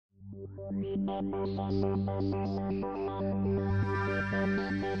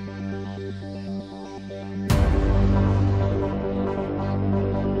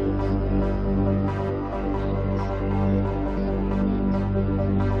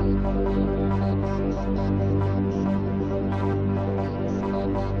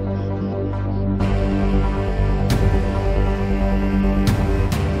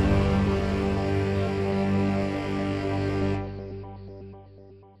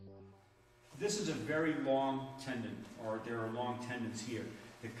This is a very long tendon, or there are long tendons here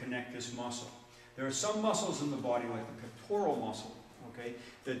that connect this muscle. There are some muscles in the body, like the pectoral muscle, okay,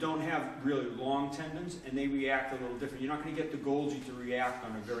 that don't have really long tendons, and they react a little different. You're not going to get the Golgi to react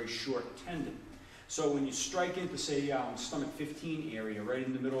on a very short tendon. So when you strike into, say, stomach 15 area, right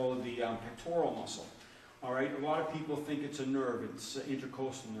in the middle of the pectoral muscle, all right, a lot of people think it's a nerve. It's an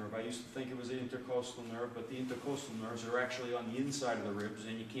intercostal nerve. I used to think it was an intercostal nerve, but the intercostal nerves are actually on the inside of the ribs,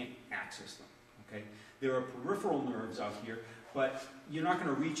 and you can't access them. Okay? There are peripheral nerves out here, but you're not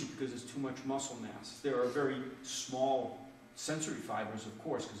going to reach it because there's too much muscle mass. There are very small sensory fibers, of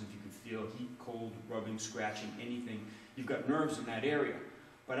course, because if you can feel heat, cold, rubbing, scratching, anything, you've got nerves in that area.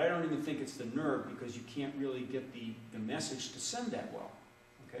 But I don't even think it's the nerve because you can't really get the message to send that well.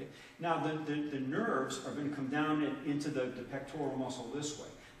 Okay? Now, the nerves are going to come down into the pectoral muscle this way.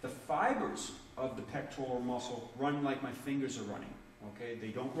 The fibers of the pectoral muscle run like my fingers are running. Okay? They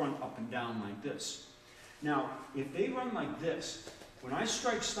don't run up and down like this. Now, if they run like this, when I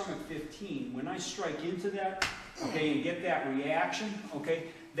strike stomach 15, when I strike into that, okay, and get that reaction, okay,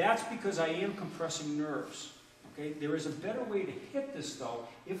 that's because I am compressing nerves. Okay? There is a better way to hit this, though.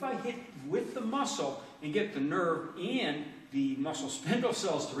 If I hit with the muscle and get the nerve and the muscle spindle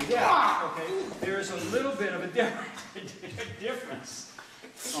cells to react, okay, there is a little bit of a difference,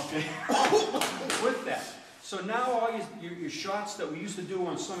 okay, with that. So now all your shots that we used to do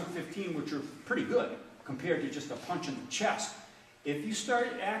on stomach 15, which are pretty good compared to just a punch in the chest, if you start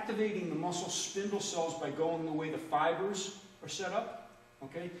activating the muscle spindle cells by going the way the fibers are set up,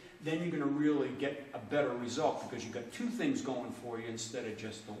 okay, then you're going to really get a better result because you've got two things going for you instead of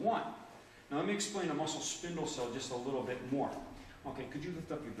just the one. Now let me explain a muscle spindle cell just a little bit more. Okay, could you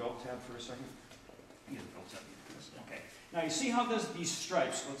lift up your belt tab for a second? Yeah, the belt tab. Okay. Now you see how these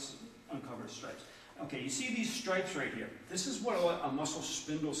stripes, let's uncover the stripes. Okay, you see these stripes right here. This is what a muscle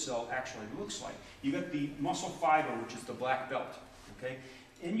spindle cell actually looks like. You got the muscle fiber, which is the black belt, okay?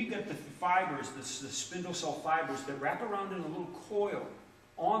 And you got the fibers, the spindle cell fibers that wrap around in a little coil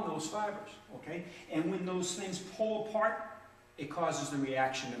on those fibers, okay? And when those things pull apart, it causes the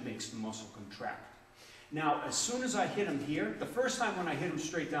reaction that makes the muscle contract. Now, as soon as I hit him here, the first time when I hit him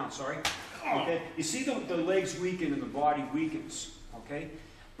straight down, sorry, okay, you see the legs weaken and the body weakens, okay?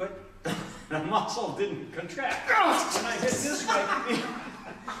 But the muscle didn't contract. When I hit this way,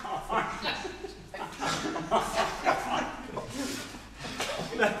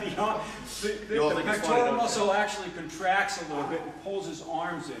 the pectoral muscle actually contracts a little bit and pulls his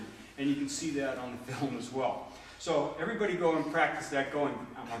arms in, and you can see that on the film as well. So everybody go and practice that going.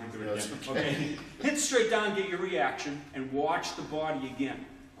 I'm not going to do it again. Okay? Hit straight down, get your reaction, and watch the body again.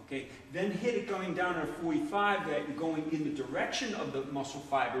 Okay? Then hit it going down at a 45, that you're going in the direction of the muscle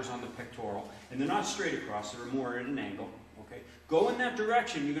fibers on the pectoral, and they're not straight across, they're more at an angle. Okay? Go in that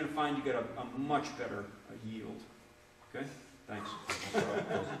direction, you're going to find you get a much better yield. Okay? Thanks. What's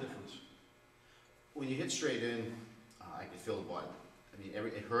the difference? When you hit straight in, I could feel the body. I mean,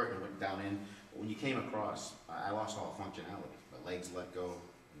 it hurt and went down in. But when you came across, I lost all functionality. My legs let go.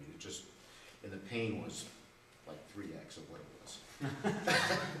 I mean, it just, and the pain was like 3x of what it was.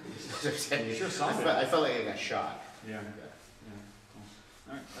 I felt like I got shot. Yeah. Cool.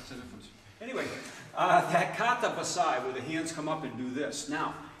 All right, that's the difference. Anyway, that kata basai, where the hands come up and do this.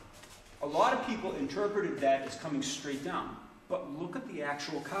 Now, a lot of people interpreted that as coming straight down. But look at the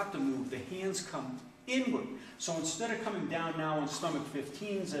actual kata move. The hands come inward. So instead of coming down now on stomach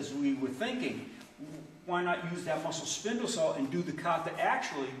 15s as we were thinking, why not use that muscle spindle cell and do the kata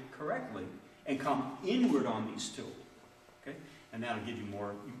actually correctly and come inward on these two? Okay? And that'll give you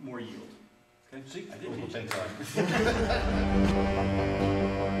more yield. Okay? See, I did teach. Thank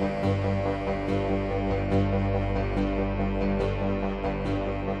you.